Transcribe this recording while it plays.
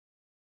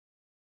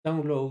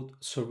Download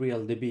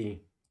SurrealDB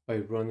by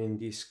running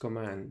this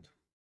command.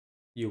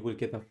 You will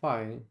get a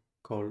file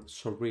called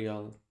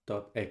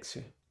surreal.exe.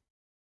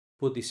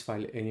 Put this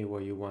file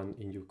anywhere you want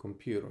in your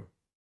computer.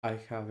 I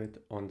have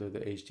it under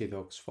the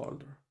htdocs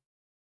folder.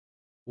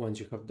 Once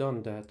you have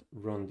done that,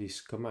 run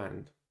this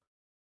command.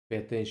 Pay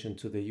attention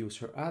to the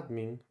user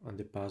admin and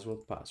the password.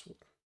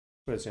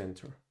 Press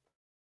enter.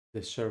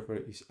 The server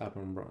is up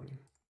and running.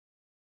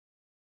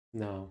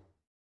 Now,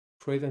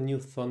 create a new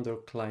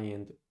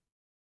ThunderClient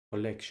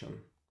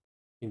collection.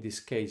 In this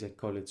case, I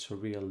call it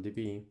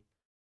SurrealDB,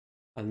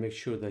 and make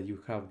sure that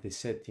you have the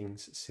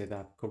settings set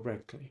up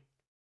correctly.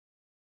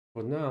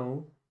 For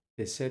now,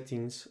 the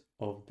settings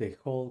of the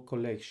whole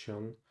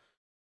collection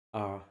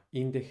are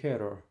in the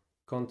header,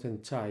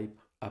 content type,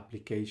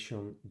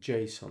 application,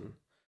 JSON.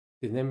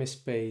 The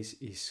namespace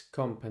is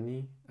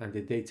company and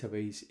the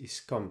database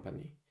is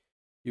company.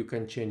 You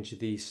can change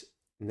this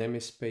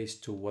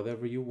namespace to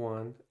whatever you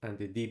want and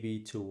the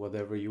DB to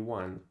whatever you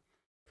want.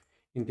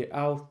 In the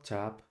Out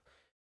tab,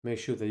 make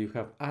sure that you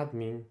have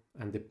admin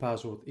and the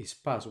password is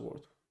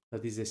password.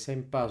 That is the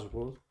same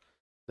password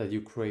that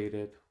you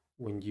created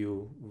when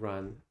you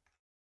ran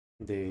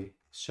the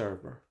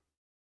server.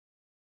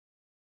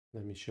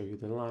 Let me show you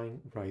the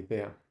line right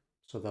there.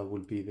 So that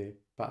will be the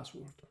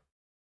password.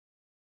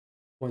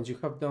 Once you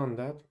have done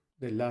that,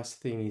 the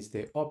last thing is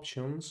the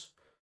options.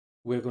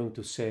 We're going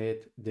to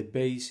set the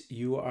base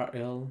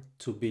URL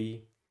to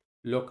be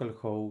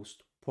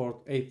localhost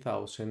port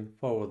 8000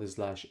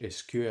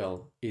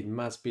 /SQL. It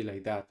must be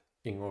like that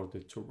in order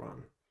to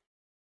run.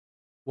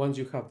 Once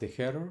you have the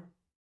header,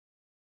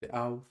 the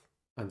out,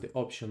 and the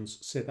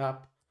options set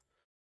up,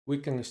 we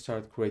can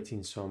start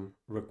creating some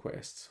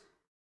requests.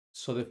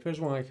 So the first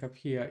one I have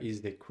here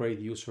is the create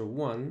user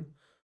one.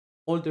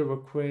 All the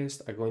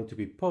requests are going to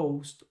be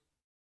post,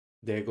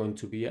 they're going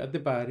to be at the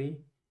body,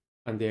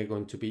 and they're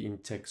going to be in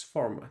text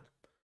format.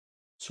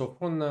 So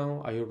for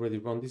now, I already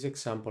run this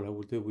example. I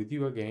will do it with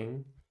you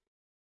again.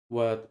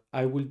 What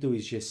I will do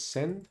is just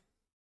send,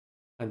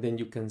 and then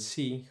you can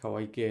see how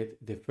I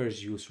get the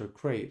first user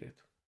created.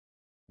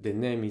 The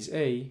name is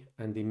A,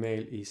 and the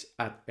email is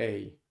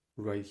 @A.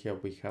 Right here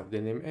we have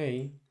the name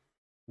A,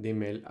 the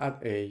email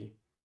 @A,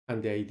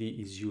 and the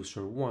ID is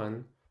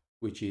user1,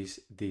 which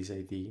is this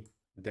ID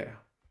there.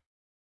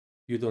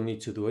 You don't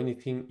need to do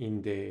anything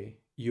in the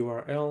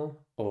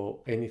URL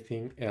or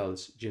anything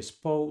else.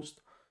 Just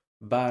post,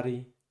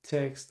 body,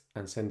 text,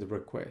 and send the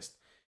request.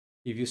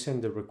 If you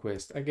send the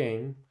request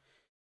again,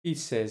 it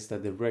says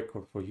that the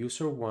record for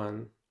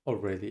user1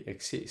 already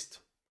exists.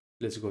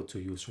 Let's go to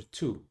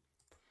user2.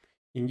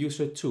 In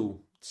user2,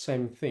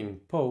 same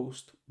thing,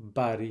 post,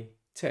 body,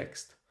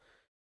 text.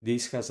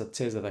 This has a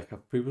test that I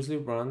have previously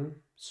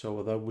run, so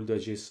what I will do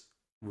is just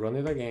run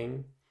it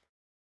again,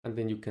 and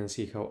then you can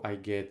see how I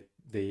get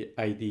the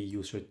ID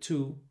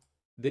user2,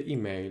 the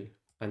email,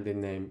 and the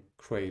name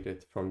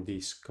created from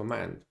this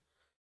command.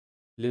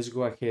 Let's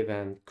go ahead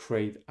and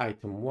create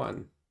item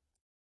 1.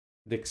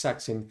 The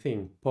exact same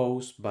thing,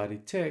 post, body,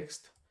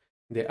 text.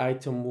 The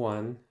item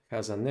 1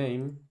 has a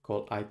name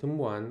called item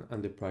 1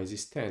 and the price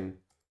is 10.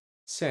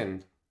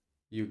 Send.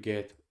 You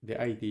get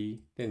the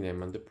ID, the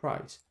name, and the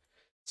price.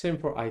 Same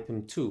for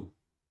item 2.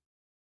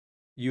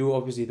 You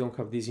obviously don't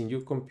have this in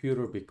your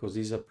computer because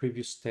this is a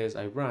previous test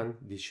I ran.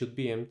 This should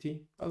be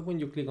empty, but when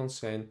you click on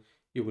send,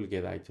 you will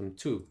get item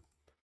 2.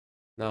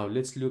 Now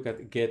let's look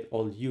at get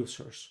all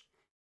users.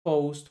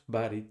 Post,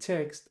 body,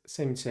 text,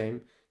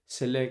 same.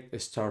 Select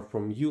start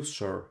from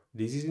user.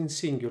 This is in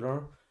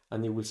singular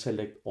and it will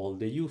select all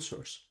the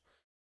users.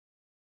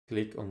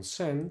 Click on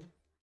send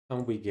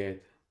and we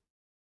get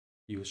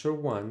user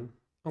 1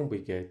 and we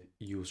get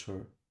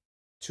user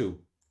 2.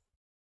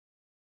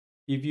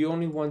 If you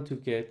only want to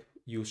get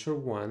user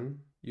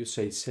 1, you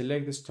say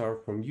select the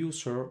start from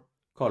user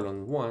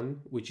colon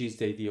 1, which is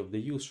the ID of the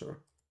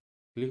user.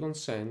 Click on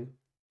send,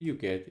 you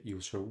get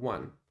user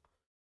 1.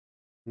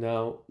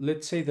 Now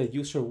let's say that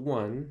user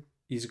 1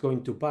 is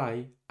going to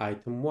buy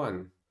item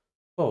 1,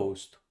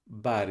 post,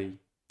 body,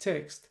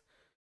 text,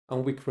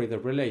 and we create a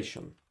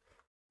relation.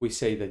 We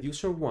say that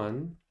user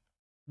 1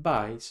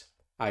 buys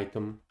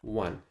item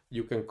 1.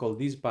 You can call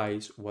these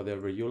buys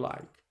whatever you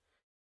like.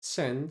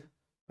 Send,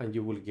 and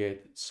you will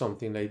get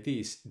something like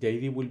this. The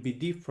ID will be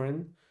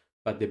different,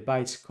 but the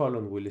buys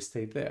column will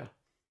stay there.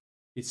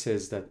 It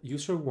says that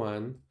user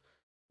 1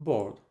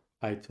 bought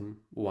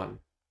item 1.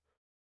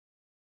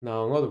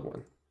 Now another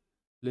one.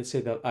 Let's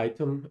say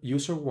that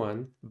user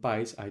 1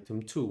 buys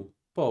item 2,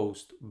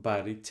 post,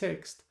 body,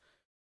 text.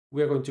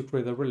 We are going to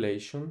create a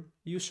relation.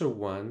 User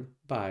 1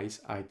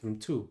 buys item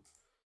 2.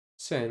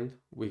 Send,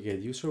 we get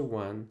user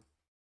 1,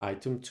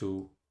 item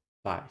 2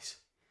 buys.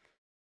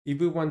 If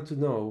we want to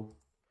know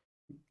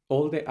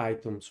all the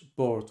items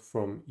bought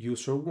from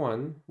user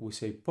 1, we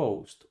say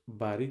post,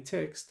 body,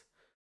 text,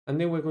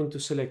 and then we're going to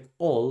select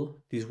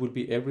all. This will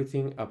be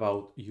everything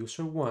about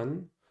user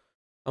 1.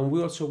 And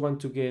we also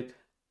want to get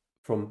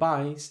from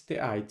buys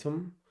the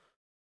item.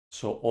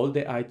 So all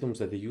the items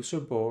that the user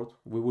bought,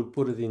 we will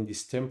put it in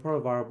this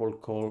temporal variable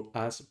called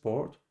as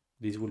bought.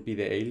 This will be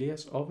the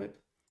alias of it.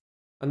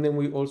 And then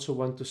we also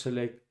want to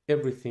select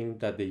everything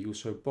that the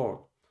user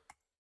bought.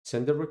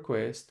 Send the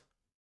request,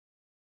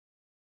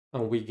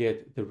 and we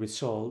get the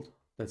result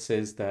that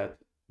says that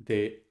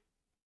the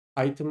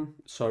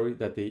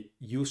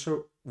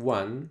user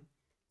 1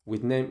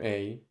 with name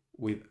A,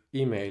 with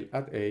email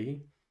at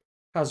A,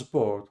 has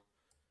bought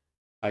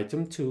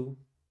item 2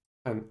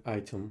 and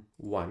item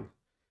 1.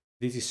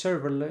 This is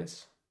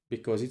serverless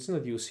because it's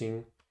not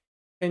using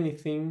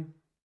anything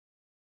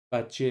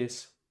but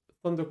just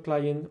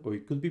ThunderClient, or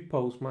it could be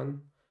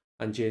Postman,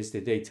 and just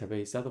the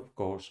database that of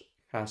course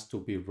has to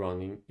be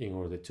running in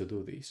order to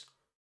do this.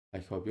 I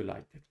hope you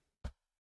liked it.